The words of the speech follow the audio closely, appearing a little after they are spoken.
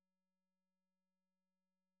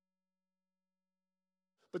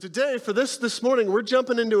But today, for this morning, we're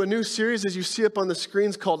jumping into a new series, as you see up on the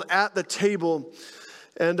screens, called At the Table.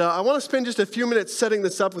 And I want to spend just a few minutes setting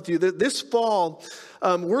this up with you. This fall,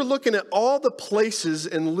 we're looking at all the places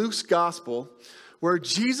in Luke's gospel where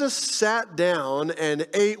Jesus sat down and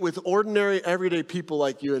ate with ordinary, everyday people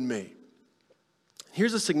like you and me.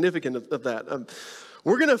 Here's the significance of that.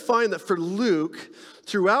 We're going to find that for Luke,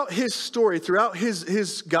 throughout his story, throughout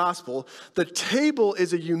his gospel, the table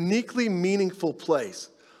is a uniquely meaningful place.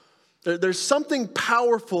 There's something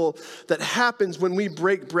powerful that happens when we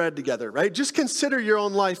break bread together, right? Just consider your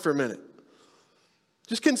own life for a minute.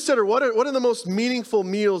 Just consider what are the most meaningful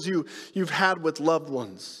meals you've had with loved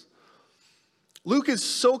ones. Luke is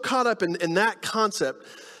so caught up in that concept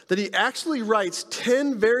that he actually writes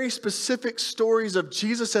 10 very specific stories of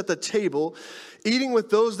Jesus at the table, eating with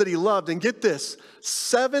those that he loved. And get this,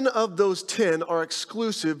 7 of those 10 are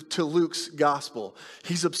exclusive to Luke's gospel.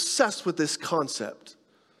 He's obsessed with this concept.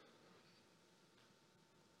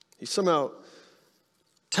 He somehow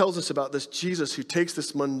tells us about this Jesus who takes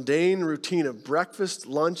this mundane routine of breakfast,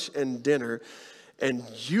 lunch, and dinner and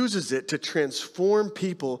uses it to transform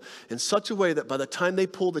people in such a way that by the time they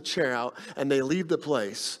pull the chair out and they leave the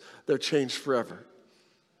place, they're changed forever.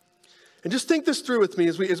 And just think this through with me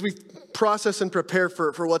as we process and prepare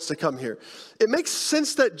for what's to come here. It makes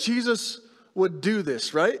sense that Jesus would do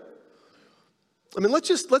this, right? I mean,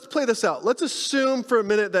 let's play this out. Let's assume for a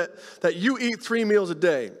minute that you eat 3 meals a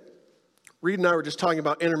day. Reed and I were just talking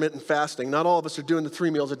about intermittent fasting. Not all of us are doing the 3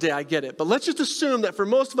 meals a day, I get it. But let's just assume that for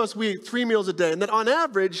most of us, we eat 3 meals a day. And that on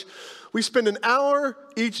average, we spend an hour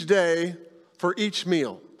each day for each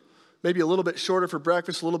meal. Maybe a little bit shorter for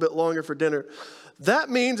breakfast, a little bit longer for dinner. That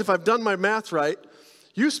means, if I've done my math right,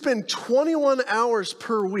 you spend 21 hours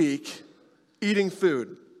per week eating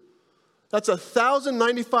food. That's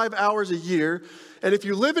 1,095 hours a year. And if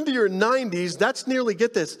you live into your 90s, that's nearly,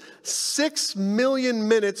 get this, 6 million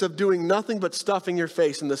minutes of doing nothing but stuffing your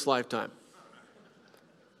face in this lifetime.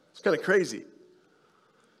 It's kind of crazy. You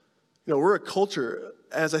know, we're a culture,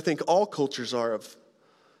 as I think all cultures are, of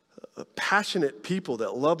passionate people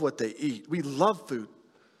that love what they eat. We love food.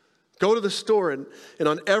 Go to the store and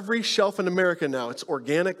on every shelf in America now, it's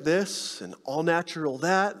organic this and all natural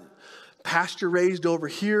that, pasture raised over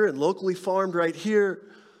here and locally farmed right here.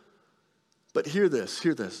 But hear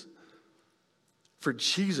this. For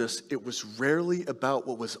Jesus, it was rarely about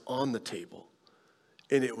what was on the table,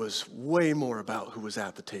 and it was way more about who was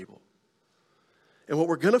at the table. And what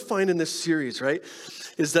we're going to find in this series, right,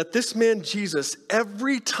 is that this man Jesus,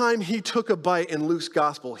 every time he took a bite in Luke's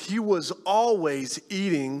gospel, he was always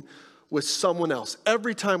eating with someone else,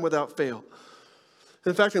 every time without fail.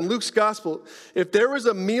 In fact, in Luke's gospel, if there was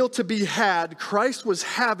a meal to be had, Christ was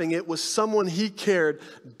having it with someone he cared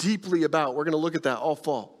deeply about. We're going to look at that all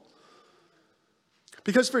fall.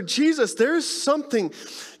 Because for Jesus, there's something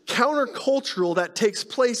countercultural that takes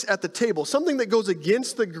place at the table, something that goes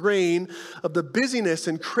against the grain of the busyness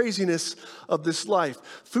and craziness of this life.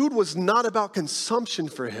 Food was not about consumption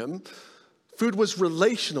for him. Food was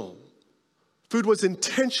relational. Food was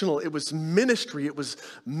intentional. It was ministry. It was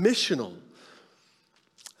missional.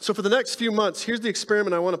 So for the next few months, here's the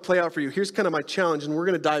experiment I want to play out for you. Here's kind of my challenge, and we're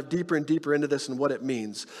going to dive deeper and deeper into this and what it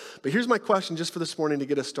means. But here's my question just for this morning to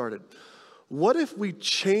get us started. What if we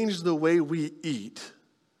change the way we eat?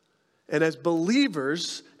 And as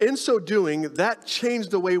believers, in so doing, that changed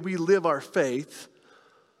the way we live our faith,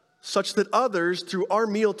 such that others, through our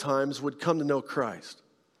meal times, would come to know Christ.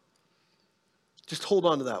 Just hold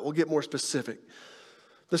on to that. We'll get more specific.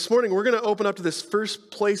 This morning, we're going to open up to this first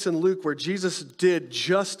place in Luke where Jesus did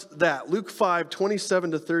just that. Luke 5,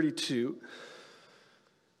 27 to 32.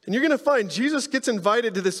 And you're going to find Jesus gets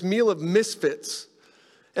invited to this meal of misfits.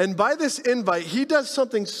 And by this invite, he does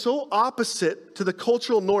something so opposite to the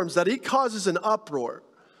cultural norms that he causes an uproar.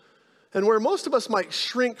 And where most of us might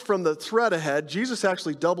shrink from the threat ahead, Jesus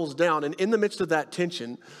actually doubles down. And in the midst of that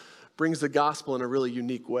tension, brings the gospel in a really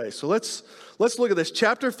unique way. So let's look at this.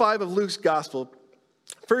 Chapter 5 of Luke's gospel.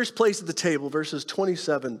 First place at the table, verses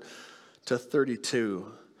 27 to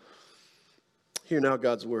 32. Hear now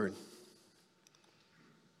God's word.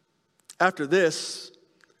 After this,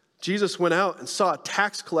 Jesus went out and saw a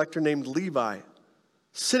tax collector named Levi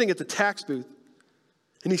sitting at the tax booth.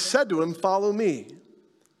 And he said to him, "Follow me."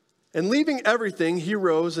 And leaving everything, he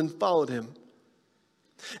rose and followed him.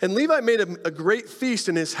 And Levi made a great feast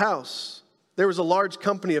in his house. There was a large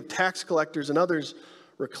company of tax collectors and others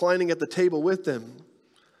reclining at the table with them.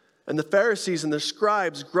 And the Pharisees and the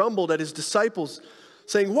scribes grumbled at his disciples,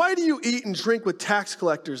 saying, "Why do you eat and drink with tax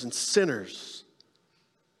collectors and sinners?"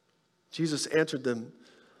 Jesus answered them,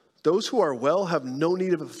 "Those who are well have no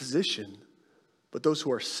need of a physician, but those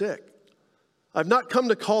who are sick. I've not come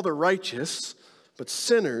to call the righteous, but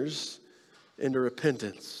sinners into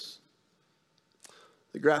repentance.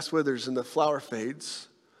 The grass withers and the flower fades,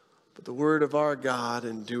 but the word of our God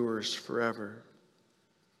endures forever.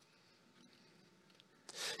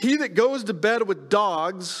 He that goes to bed with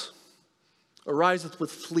dogs ariseth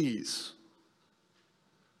with fleas.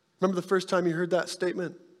 Remember the first time you heard that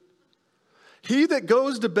statement? He that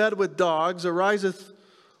goes to bed with dogs ariseth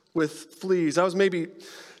with fleas. I was maybe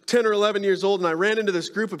 10 or 11 years old, and I ran into this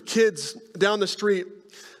group of kids down the street.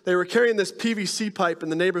 They were carrying this PVC pipe in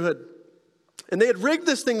the neighborhood, and they had rigged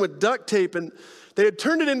this thing with duct tape, and they had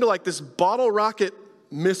turned it into like this bottle rocket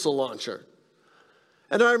missile launcher.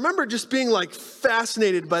 And I remember just being like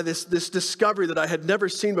fascinated by this discovery that I had never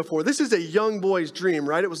seen before. This is a young boy's dream,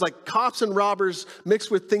 right? It was like cops and robbers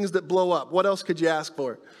mixed with things that blow up. What else could you ask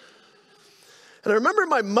for? And I remember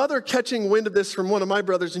my mother catching wind of this from one of my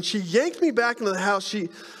brothers, and she yanked me back into the house. She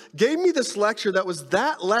gave me this lecture that was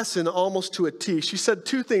that lesson almost to a T. She said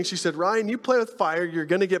two things. She said, Ryan, you play with fire, you're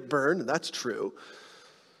going to get burned. And that's true.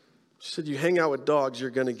 She said, you hang out with dogs, you're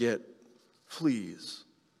going to get fleas.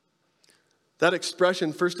 That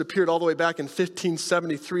expression first appeared all the way back in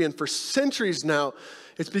 1573, and for centuries now,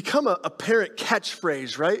 it's become a parent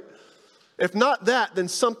catchphrase, right? If not that, then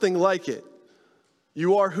something like it.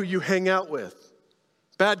 You are who you hang out with.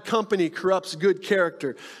 Bad company corrupts good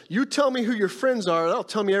character. You tell me who your friends are, that'll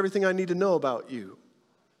tell me everything I need to know about you.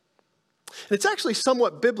 And it's actually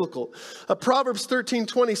somewhat biblical. Proverbs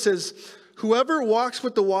 13:20 says, whoever walks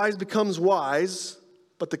with the wise becomes wise,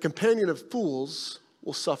 but the companion of fools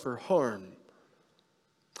will suffer harm.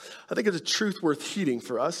 I think it's a truth worth heeding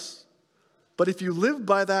for us. But if you live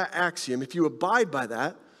by that axiom, if you abide by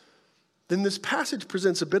that, then this passage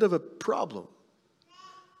presents a bit of a problem.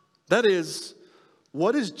 That is,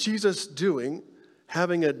 what is Jesus doing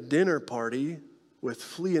having a dinner party with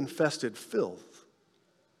flea-infested filth?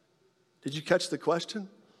 Did you catch the question?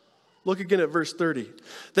 Look again at verse 30.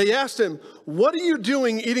 They asked him, what are you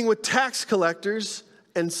doing eating with tax collectors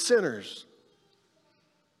and sinners?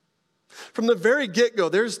 From the very get-go,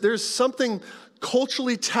 there's something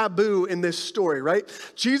culturally taboo in this story, right?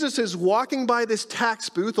 Jesus is walking by this tax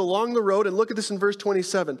booth along the road, and look at this in verse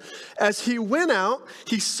 27. As he went out,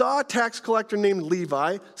 he saw a tax collector named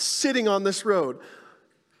Levi sitting on this road.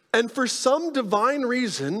 And for some divine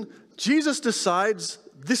reason, Jesus decides,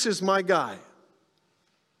 this is my guy.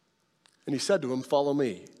 And he said to him, follow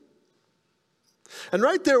me. And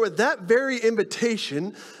right there with that very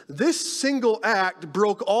invitation, this single act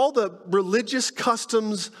broke all the religious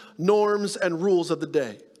customs, norms, and rules of the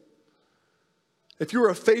day. If you were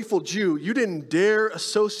a faithful Jew, you didn't dare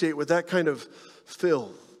associate with that kind of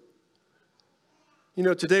filth. You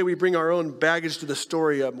know, today we bring our own baggage to the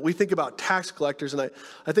story. We think about tax collectors, and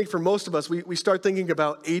I think for most of us, we start thinking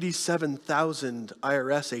about 87,000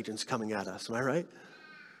 IRS agents coming at us. Am I right?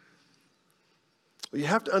 Well, you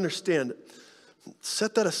have to understand,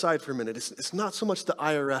 set that aside for a minute. It's not so much the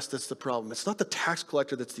IRS that's the problem. It's not the tax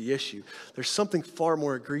collector that's the issue. There's something far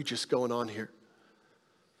more egregious going on here.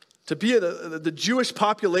 To be the Jewish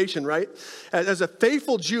population, right? As a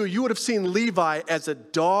faithful Jew, you would have seen Levi as a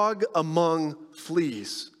dog among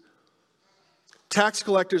fleas. Tax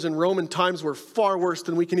collectors in Roman times were far worse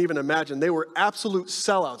than we can even imagine. They were absolute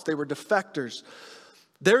sellouts. They were defectors.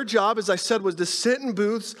 Their job, as I said, was to sit in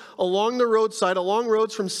booths along the roadside, along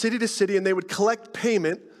roads from city to city, and they would collect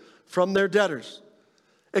payment from their debtors.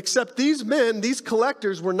 Except these men, these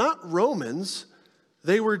collectors, were not Romans.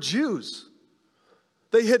 They were Jews.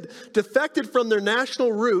 They had defected from their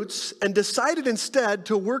national roots and decided instead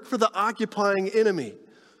to work for the occupying enemy.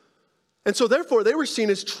 And so therefore, they were seen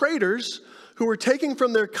as traitors who were taking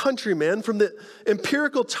from their countrymen, from the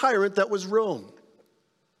imperial tyrant that was Rome.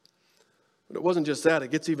 But it wasn't just that,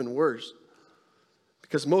 it gets even worse.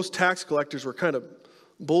 Because most tax collectors were kind of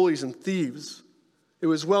bullies and thieves. It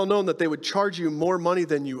was well known that they would charge you more money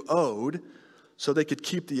than you owed so they could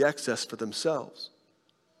keep the excess for themselves.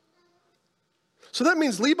 So that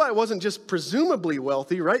means Levi wasn't just presumably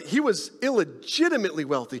wealthy, right? He was illegitimately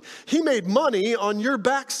wealthy. He made money on your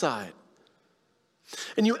backside.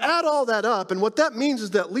 And you add all that up, and what that means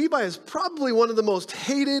is that Levi is probably one of the most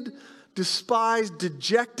hated, despised,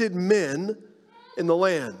 dejected men in the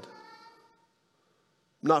land.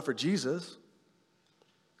 Not for Jesus.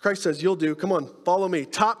 Christ says, you'll do. Come on, follow me.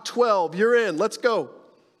 Top 12, you're in. Let's go.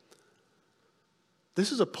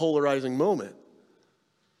 This is a polarizing moment.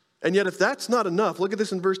 And yet if that's not enough, look at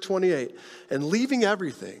this in verse 28. And leaving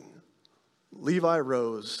everything, Levi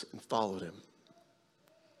rose and followed him.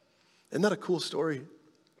 Isn't that a cool story?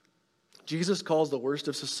 Jesus calls the worst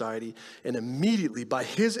of society, and immediately, by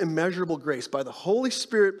his immeasurable grace, by the Holy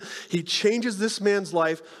Spirit, he changes this man's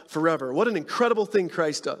life forever. What an incredible thing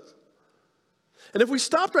Christ does. And if we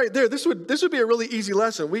stopped right there, this would be a really easy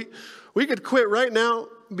lesson. We could quit right now.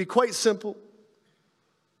 It'd be quite simple.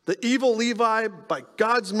 The evil Levi, by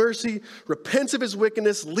God's mercy, repents of his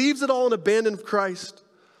wickedness, leaves it all and abandons Christ.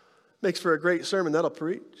 Makes for a great sermon that'll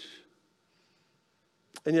preach.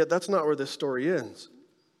 And yet that's not where this story ends.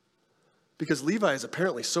 Because Levi is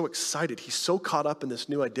apparently so excited, he's so caught up in this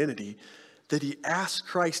new identity, that he asks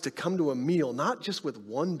Christ to come to a meal, not just with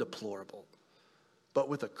one deplorable, but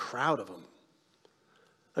with a crowd of them.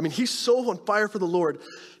 I mean, he's so on fire for the Lord.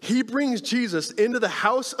 He brings Jesus into the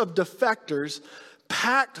house of defectors,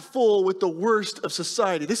 packed full with the worst of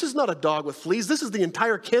society. This is not a dog with fleas. This is the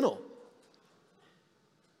entire kennel.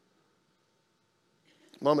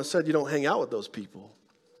 Mama said you don't hang out with those people.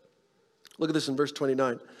 Look at this in verse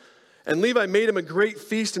 29. And Levi made him a great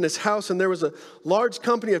feast in his house, and there was a large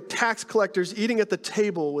company of tax collectors eating at the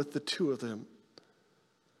table with the two of them.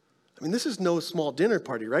 I mean, this is no small dinner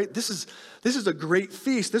party, right? This is a great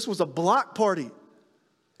feast. This was a block party.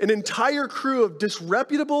 An entire crew of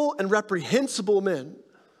disreputable and reprehensible men.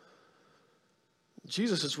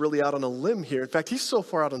 Jesus is really out on a limb here. In fact, he's so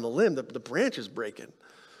far out on a limb that the branch is breaking.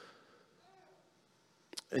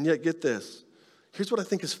 And yet, get this. Here's what I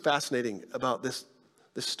think is fascinating about this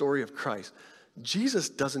story of Christ. Jesus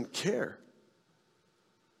doesn't care.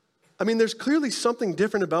 I mean, there's clearly something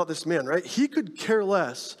different about this man, right? He could care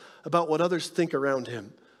less about what others think around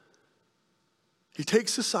him. He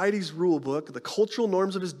takes society's rule book, the cultural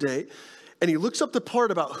norms of his day, and he looks up the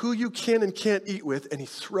part about who you can and can't eat with, and he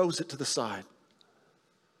throws it to the side.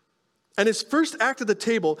 And his first act at the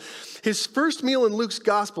table, his first meal in Luke's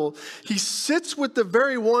gospel, he sits with the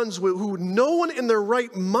very ones who no one in their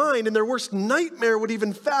right mind, in their worst nightmare, would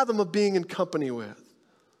even fathom of being in company with.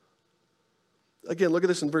 Again, look at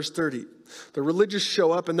this in verse 30. The religious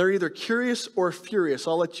show up, and they're either curious or furious.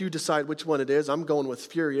 I'll let you decide which one it is. I'm going with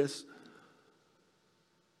furious.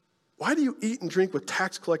 Why do you eat and drink with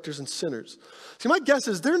tax collectors and sinners? See, my guess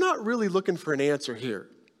is they're not really looking for an answer here.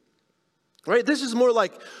 Right? This is more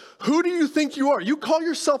like, who do you think you are? You call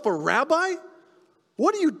yourself a rabbi?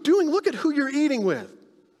 What are you doing? Look at who you're eating with.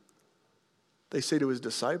 They say to his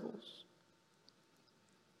disciples.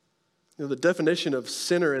 You know, the definition of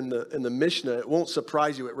sinner in the Mishnah, it won't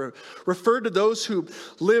surprise you. It referred to those who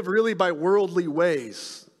live really by worldly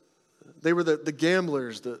ways. They were the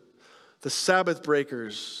gamblers, the Sabbath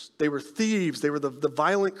breakers. They were thieves. They were the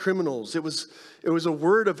violent criminals. It was a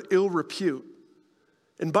word of ill repute.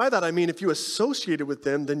 And by that I mean if you associated with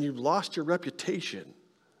them, then you lost your reputation.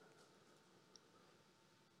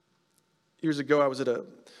 Years ago, I was at a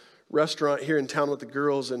restaurant here in town with the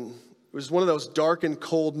girls, and it was one of those dark and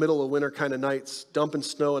cold, middle of winter kind of nights, dumping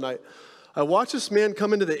snow, and I watched this man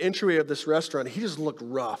come into the entryway of this restaurant. He just looked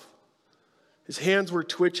rough. His hands were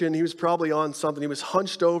twitching. He was probably on something. He was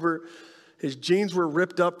hunched over. His jeans were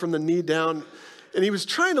ripped up from the knee down, and he was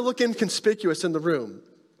trying to look inconspicuous in the room.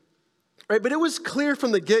 Right? But it was clear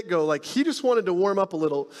from the get-go, like he just wanted to warm up a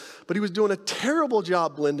little, but he was doing a terrible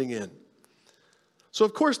job blending in. So,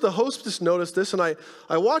 of course, the hostess noticed this, and I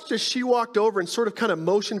watched as she walked over and sort of kind of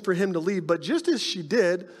motioned for him to leave. But just as she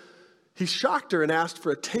did, he shocked her and asked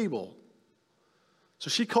for a table. So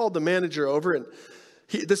she called the manager over, and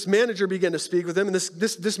this manager began to speak with him. And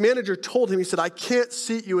this manager told him, he said, I can't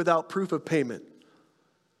seat you without proof of payment.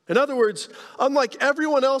 In other words, unlike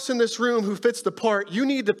everyone else in this room who fits the part, you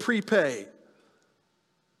need to prepay.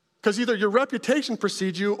 Because either your reputation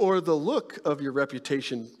precedes you or the look of your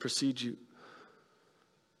reputation precedes you.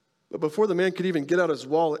 But before the man could even get out his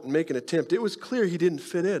wallet and make an attempt, it was clear he didn't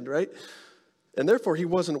fit in, right? And therefore, he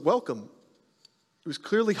wasn't welcome. He was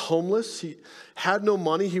clearly homeless. He had no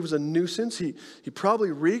money. He was a nuisance. He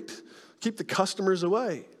probably reeked, keep the customers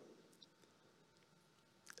away.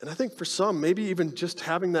 And I think for some, maybe even just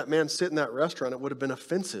having that man sit in that restaurant, it would have been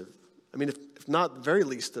offensive. I mean, if not at the very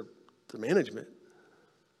least, the management.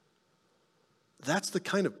 That's the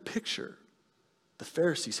kind of picture the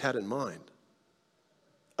Pharisees had in mind.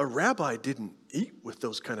 A rabbi didn't eat with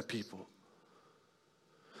those kind of people.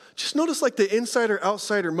 Just notice like the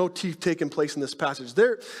insider-outsider motif taking place in this passage.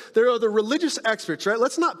 There are the religious experts, right?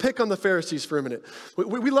 Let's not pick on the Pharisees for a minute.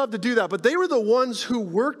 We love to do that, but they were the ones who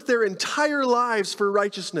worked their entire lives for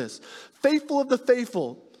righteousness. Faithful of the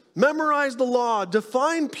faithful, memorized the law,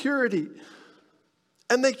 defined purity.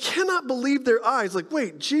 And they cannot believe their eyes. Like,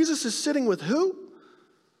 wait, Jesus is sitting with who?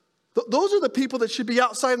 Those are the people that should be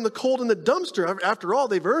outside in the cold in the dumpster. After all,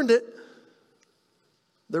 they've earned it.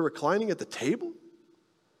 They're reclining at the table.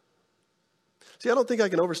 See, I don't think I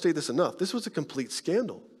can overstate this enough. This was a complete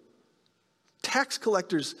scandal. Tax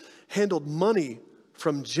collectors handled money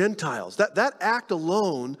from Gentiles. That act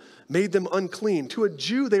alone made them unclean. To a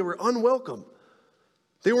Jew, they were unwelcome.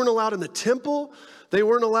 They weren't allowed in the temple. They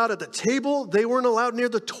weren't allowed at the table. They weren't allowed near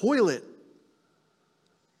the toilet.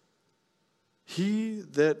 He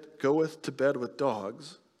that goeth to bed with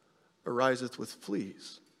dogs ariseth with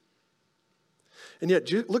fleas. And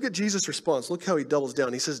yet, look at Jesus' response. Look how he doubles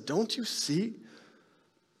down. He says, don't you see?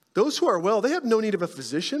 Those who are well, they have no need of a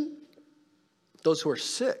physician. Those who are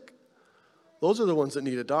sick, those are the ones that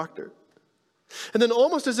need a doctor. And then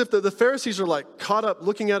almost as if the Pharisees are like caught up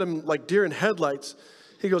looking at him like deer in headlights,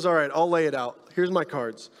 he goes, all right, I'll lay it out. Here's my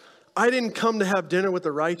cards. I didn't come to have dinner with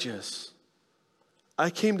the righteous. I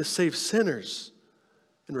came to save sinners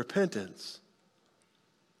in repentance.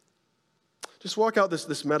 Just walk out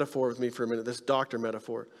this metaphor with me for a minute, this doctor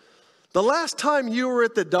metaphor. The last time you were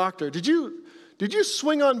at the doctor, did you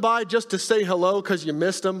swing on by just to say hello because you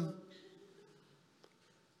missed him?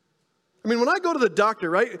 I mean, when I go to the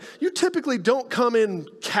doctor, right, you typically don't come in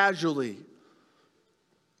casually.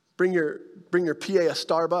 Bring your PA a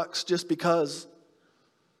Starbucks just because,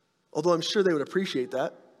 although I'm sure they would appreciate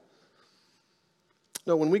that.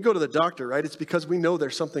 No, when we go to the doctor, right, it's because we know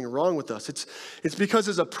there's something wrong with us. It's because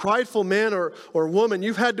as a prideful man or woman,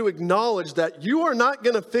 you've had to acknowledge that you are not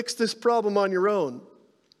going to fix this problem on your own.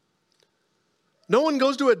 No one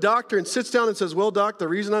goes to a doctor and sits down and says, well, doc, the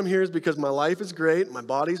reason I'm here is because my life is great, my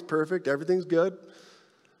body's perfect, everything's good.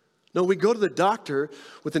 No, we go to the doctor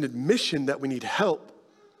with an admission that we need help.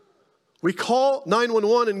 We call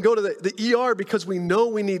 911 and go to the ER because we know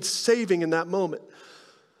we need saving in that moment.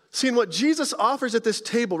 See, and what Jesus offers at this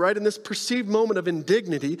table, right, in this perceived moment of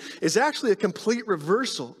indignity, is actually a complete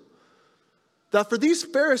reversal. That for these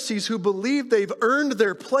Pharisees who believe they've earned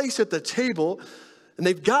their place at the table and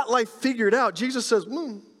they've got life figured out, Jesus says,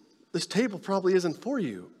 this table probably isn't for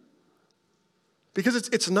you. Because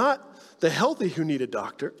it's not the healthy who need a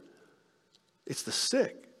doctor, it's the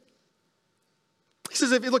sick. He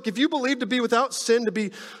says, if you believe to be without sin, to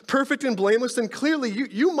be perfect and blameless, then clearly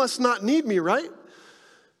you must not need me, right?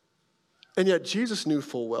 And yet Jesus knew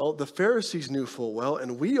full well, the Pharisees knew full well,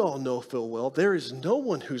 and we all know full well, there is no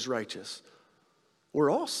one who's righteous. We're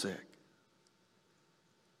all sick.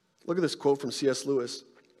 Look at this quote from C.S. Lewis.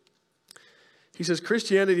 He says,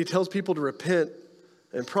 Christianity tells people to repent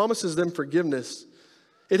and promises them forgiveness.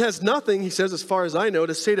 It has nothing, he says, as far as I know,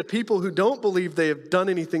 to say to people who don't believe they have done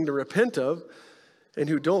anything to repent of and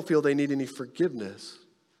who don't feel they need any forgiveness.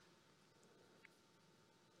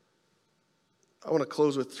 I want to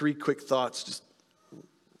close with 3 quick thoughts, just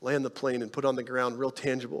land the plane and put on the ground, real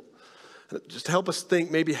tangible. Just to help us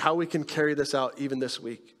think maybe how we can carry this out even this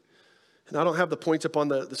week. And I don't have the points up on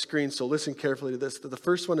the screen, so listen carefully to this. The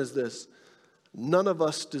first one is this: none of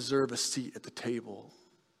us deserve a seat at the table.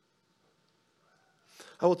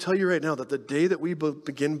 I will tell you right now that the day that we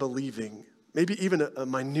begin believing, maybe even a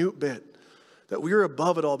minute bit, that we are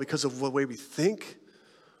above it all because of the way we think,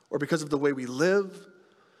 or because of the way we live,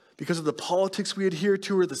 because of the politics we adhere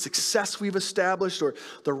to, or the success we've established, or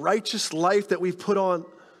the righteous life that we've put on.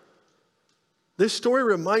 This story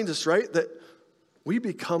reminds us, right, that we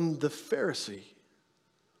become the Pharisee.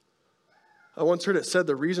 I once heard it said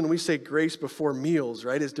the reason we say grace before meals,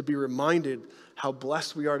 right, is to be reminded how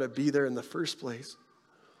blessed we are to be there in the first place.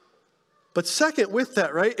 But second, with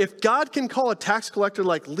that, right, if God can call a tax collector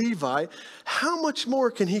like Levi, how much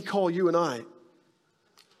more can he call you and I?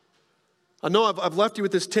 I know I've left you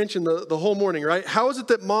with this tension the whole morning, right? How is it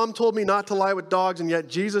that mom told me not to lie with dogs and yet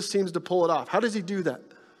Jesus seems to pull it off? How does he do that?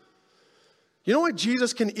 You know why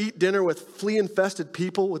Jesus can eat dinner with flea-infested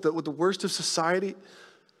people, with the worst of society?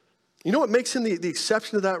 You know what makes him the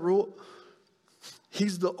exception to that rule?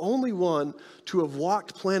 He's the only one to have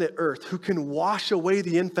walked planet Earth who can wash away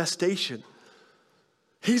the infestation.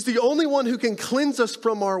 He's the only one who can cleanse us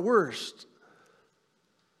from our worst.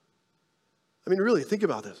 I mean, really, think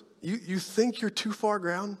about this. You think you're too far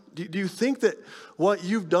ground? Do you think that what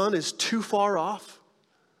you've done is too far off?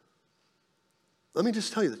 Let me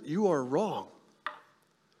just tell you that you are wrong.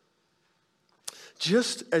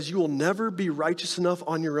 Just as you will never be righteous enough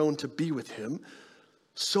on your own to be with him,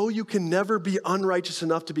 so you can never be unrighteous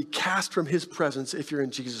enough to be cast from his presence if you're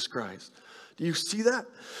in Jesus Christ. Do you see that?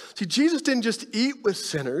 See, Jesus didn't just eat with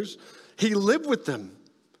sinners, he lived with them.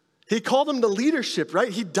 He called them to leadership, right?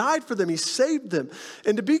 He died for them. He saved them.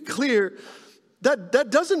 And to be clear,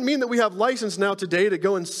 that doesn't mean that we have license now today to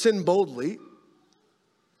go and sin boldly.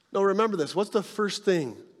 No, remember this. What's the first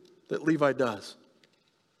thing that Levi does?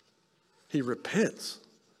 He repents.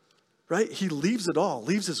 right? He leaves it all,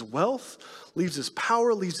 leaves his wealth, leaves his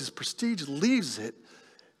power, leaves his prestige, leaves it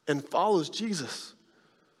and follows Jesus.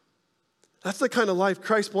 That's the kind of life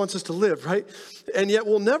Christ wants us to live, right? And yet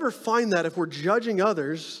we'll never find that if we're judging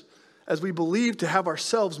others as we believe to have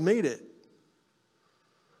ourselves made it.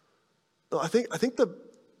 No, I think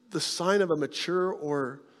the sign of a mature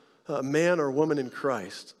or a man or woman in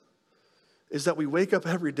Christ is that we wake up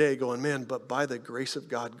every day going, man, but by the grace of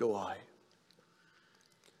God go I.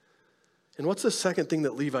 And what's the second thing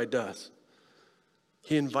that Levi does?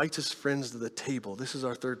 He invites his friends to the table. This is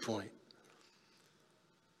our third point.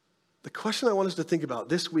 The question I want us to think about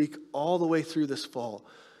this week all the way through this fall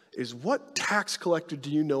is, what tax collector do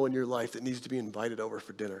you know in your life that needs to be invited over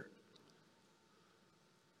for dinner?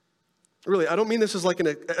 Really, I don't mean this as like an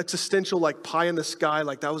existential, like pie in the sky,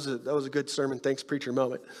 like that was a good sermon, thanks preacher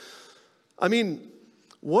moment. I mean,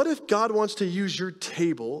 what if God wants to use your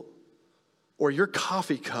table or your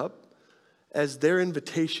coffee cup as their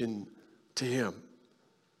invitation to him?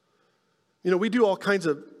 You know, we do all kinds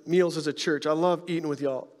of meals as a church. I love eating with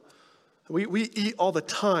y'all. We eat all the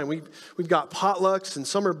time. We've got potlucks and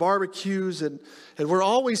summer barbecues, and we're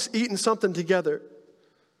always eating something together.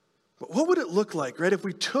 But what would it look like, right, if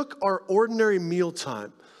we took our ordinary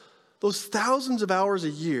mealtime, those thousands of hours a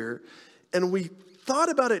year, and we thought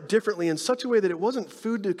about it differently in such a way that it wasn't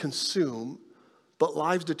food to consume, but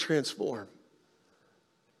lives to transform?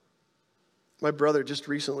 My brother just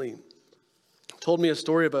recently told me a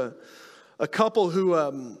story of a couple who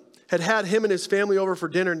had him and his family over for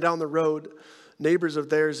dinner down the road, neighbors of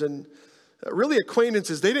theirs, and really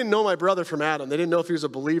acquaintances. They didn't know my brother from Adam. They didn't know if he was a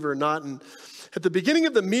believer or not. And at the beginning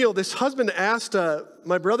of the meal, this husband asked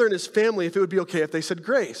my brother and his family if it would be okay if they said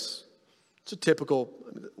grace. It's a typical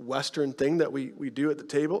Western thing that we do at the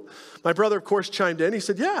table. My brother, of course, chimed in. He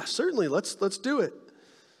said, yeah, certainly, let's do it.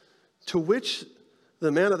 To which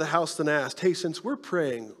the man of the house then asked, hey, since we're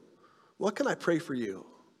praying, what can I pray for you?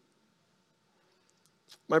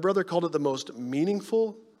 My brother called it the most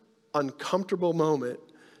meaningful, uncomfortable moment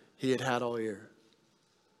he had all year.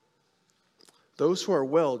 Those who are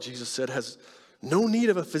well, Jesus said, has no need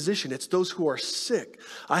of a physician. It's those who are sick.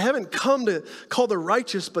 I haven't come to call the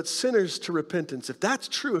righteous, but sinners to repentance. If that's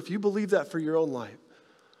true, if you believe that for your own life,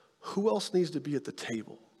 who else needs to be at the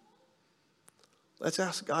table? Let's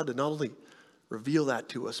ask God to not only reveal that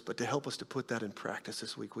to us, but to help us to put that in practice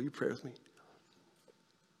this week. Will you pray with me?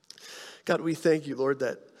 God, we thank you, Lord,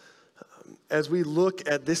 that as we look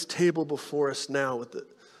at this table before us now with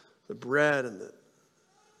the bread and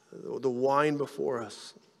the wine before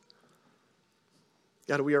us,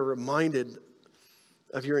 God, we are reminded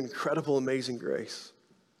of your incredible, amazing grace.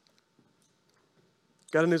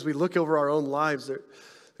 God, and as we look over our own lives,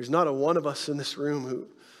 there's not a one of us in this room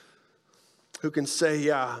who can say,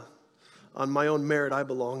 yeah, on my own merit, I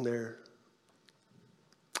belong there.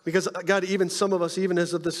 Because, God, even some of us, even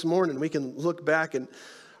as of this morning, we can look back and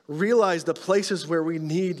realize the places where we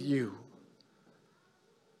need you.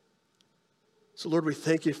 So, Lord, we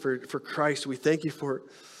thank you for Christ. We thank you for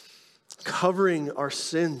covering our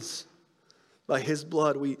sins by his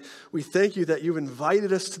blood. We thank you that you've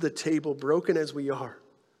invited us to the table, broken as we are.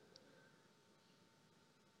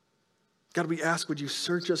 God, we ask, would you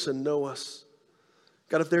search us and know us?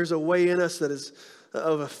 God, if there's a way in us that is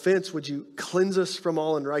of offense, would you cleanse us from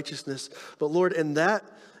all unrighteousness? But Lord, in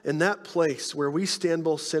that place where we stand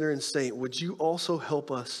both sinner and saint, would you also help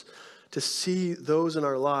us to see those in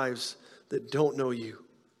our lives that don't know you,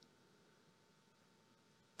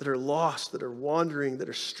 that are lost, that are wandering, that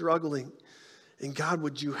are struggling? And God,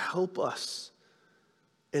 would you help us,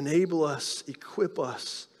 enable us, equip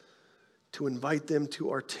us to invite them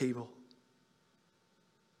to our table?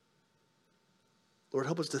 Lord,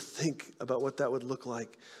 help us to think about what that would look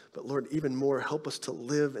like. But Lord, even more, help us to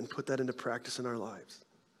live and put that into practice in our lives.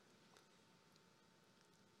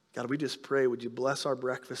 God, we just pray, would you bless our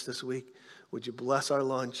breakfast this week? Would you bless our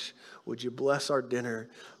lunch? Would you bless our dinner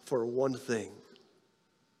for one thing?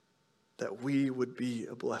 That we would be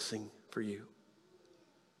a blessing for you.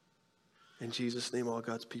 In Jesus' name, all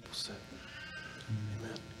God's people said,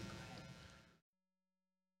 amen.